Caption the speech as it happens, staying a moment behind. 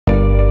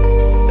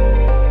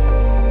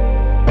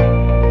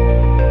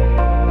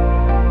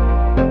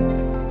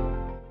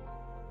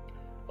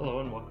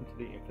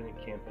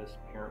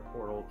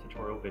little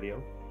tutorial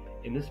video.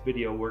 In this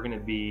video, we're going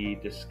to be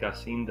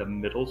discussing the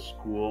middle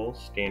school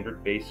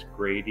standard-based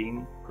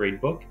grading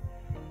gradebook.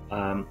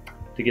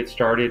 To get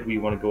started, we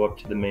want to go up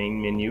to the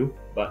main menu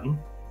button,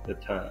 the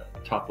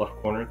top left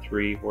corner,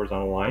 3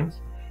 horizontal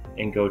lines,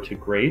 and go to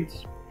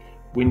grades.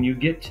 When you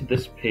get to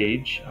this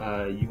page,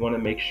 you want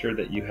to make sure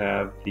that you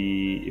have if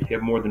you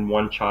have more than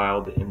one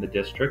child in the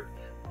district,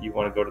 you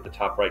want to go to the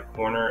top right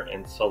corner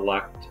and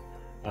select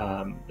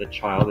the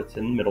child that's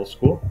in middle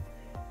school.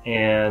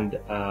 And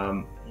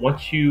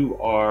once you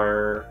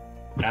are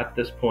at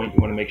this point,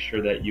 you want to make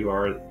sure that you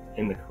are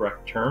in the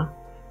correct term.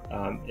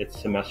 It's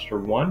semester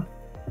 1.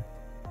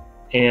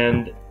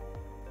 And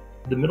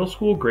the middle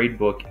school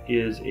gradebook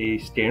is a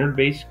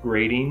standard-based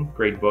grading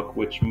gradebook,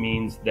 which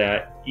means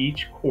that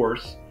each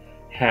course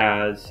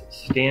has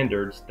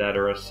standards that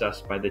are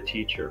assessed by the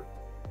teacher.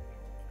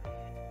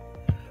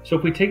 So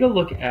if we take a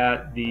look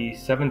at the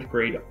 7th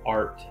grade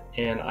art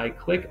and I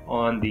click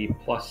on the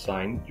plus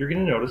sign, you're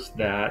going to notice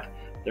that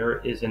there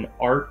is an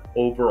art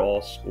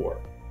overall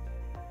score.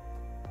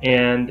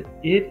 And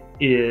it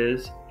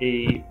is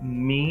a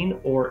mean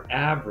or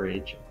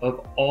average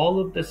of all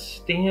of the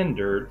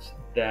standards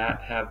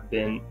that have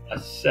been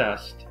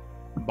assessed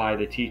by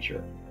the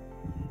teacher.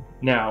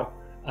 Now,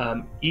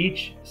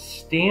 each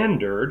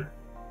standard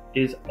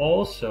is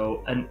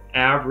also an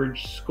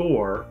average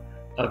score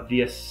of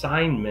the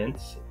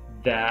assignments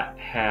that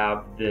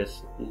have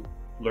this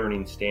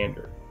learning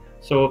standard.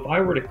 So if I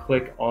were to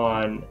click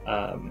on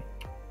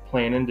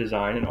plan and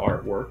design and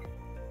artwork,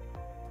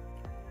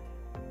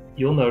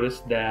 you'll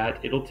notice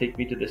that it'll take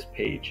me to this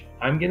page.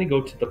 I'm going to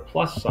go to the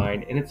plus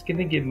sign and it's going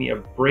to give me a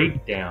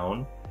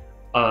breakdown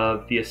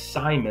of the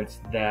assignments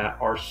that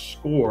are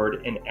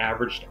scored and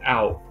averaged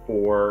out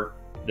for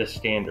the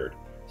standard.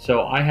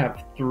 So I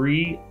have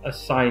 3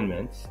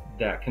 assignments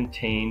that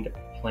contained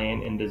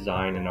plan and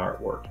design and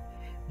artwork.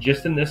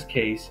 Just in this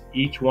case,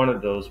 each one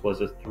of those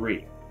was a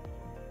 3.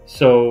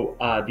 So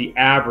the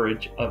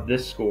average of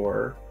this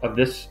score, of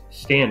this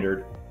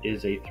standard,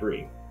 is a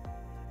 3.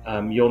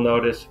 You'll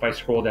notice if I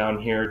scroll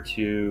down here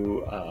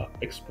to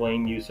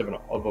explain use of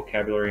a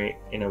vocabulary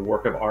in a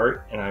work of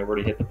art, and I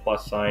already hit the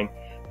plus sign,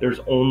 there's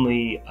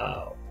only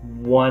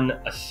one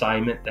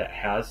assignment that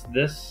has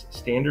this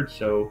standard,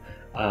 so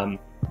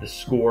the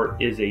score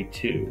is a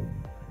 2.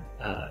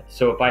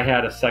 So if I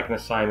had a second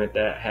assignment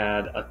that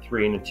had a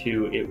 3 and a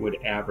 2, it would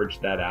average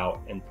that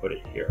out and put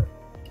it here.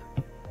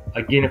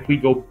 Again, if we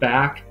go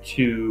back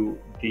to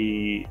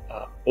the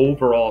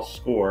overall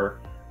score,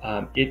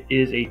 it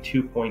is a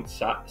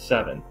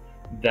 2.7.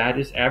 That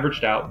is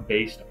averaged out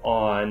based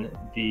on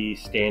the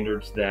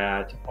standards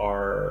that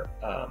are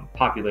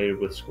populated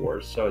with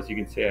scores. So as you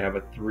can see, I have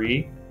a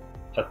 3,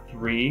 a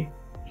 3,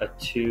 a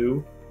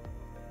 2,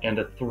 and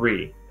a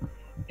 3.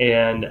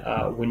 And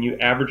when you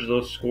average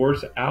those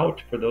scores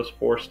out for those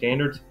 4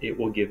 standards, it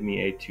will give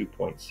me a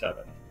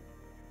 2.7.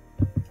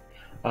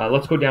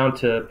 Let's go down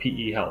to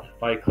PE Health.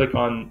 If I click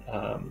on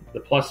the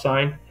plus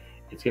sign,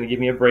 it's going to give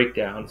me a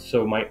breakdown.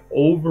 So my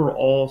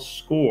overall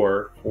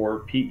score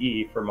for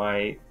PE for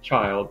my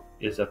child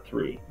is a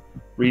 3.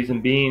 Reason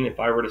being, if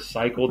I were to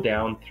cycle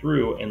down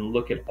through and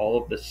look at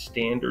all of the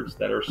standards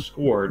that are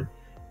scored,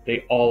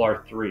 they all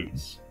are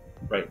 3s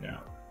right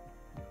now.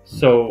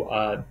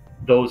 So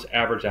those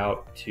average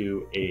out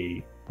to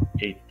a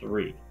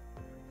 3.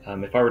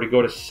 If I were to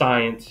go to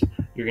science,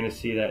 you're going to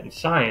see that in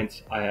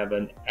science, I have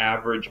an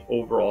average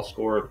overall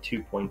score of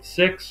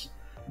 2.6.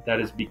 That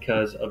is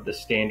because of the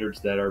standards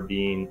that are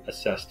being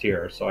assessed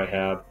here. So I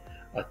have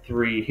a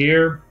 3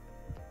 here,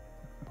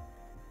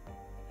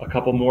 a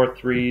couple more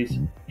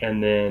 3s,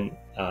 and then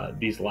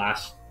these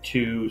last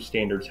 2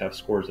 standards have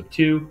scores of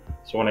 2.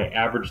 So when I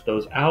average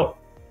those out,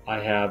 I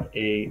have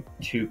a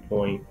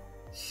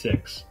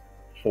 2.6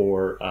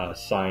 for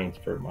science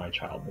for my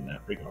child in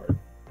that regard.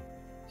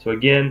 So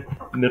again,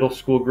 middle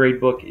school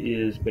gradebook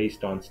is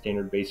based on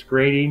standard-based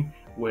grading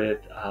with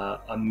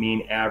a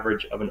mean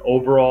average of an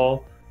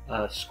overall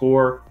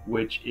score,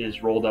 which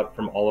is rolled up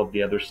from all of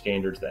the other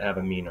standards that have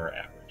a mean or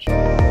average.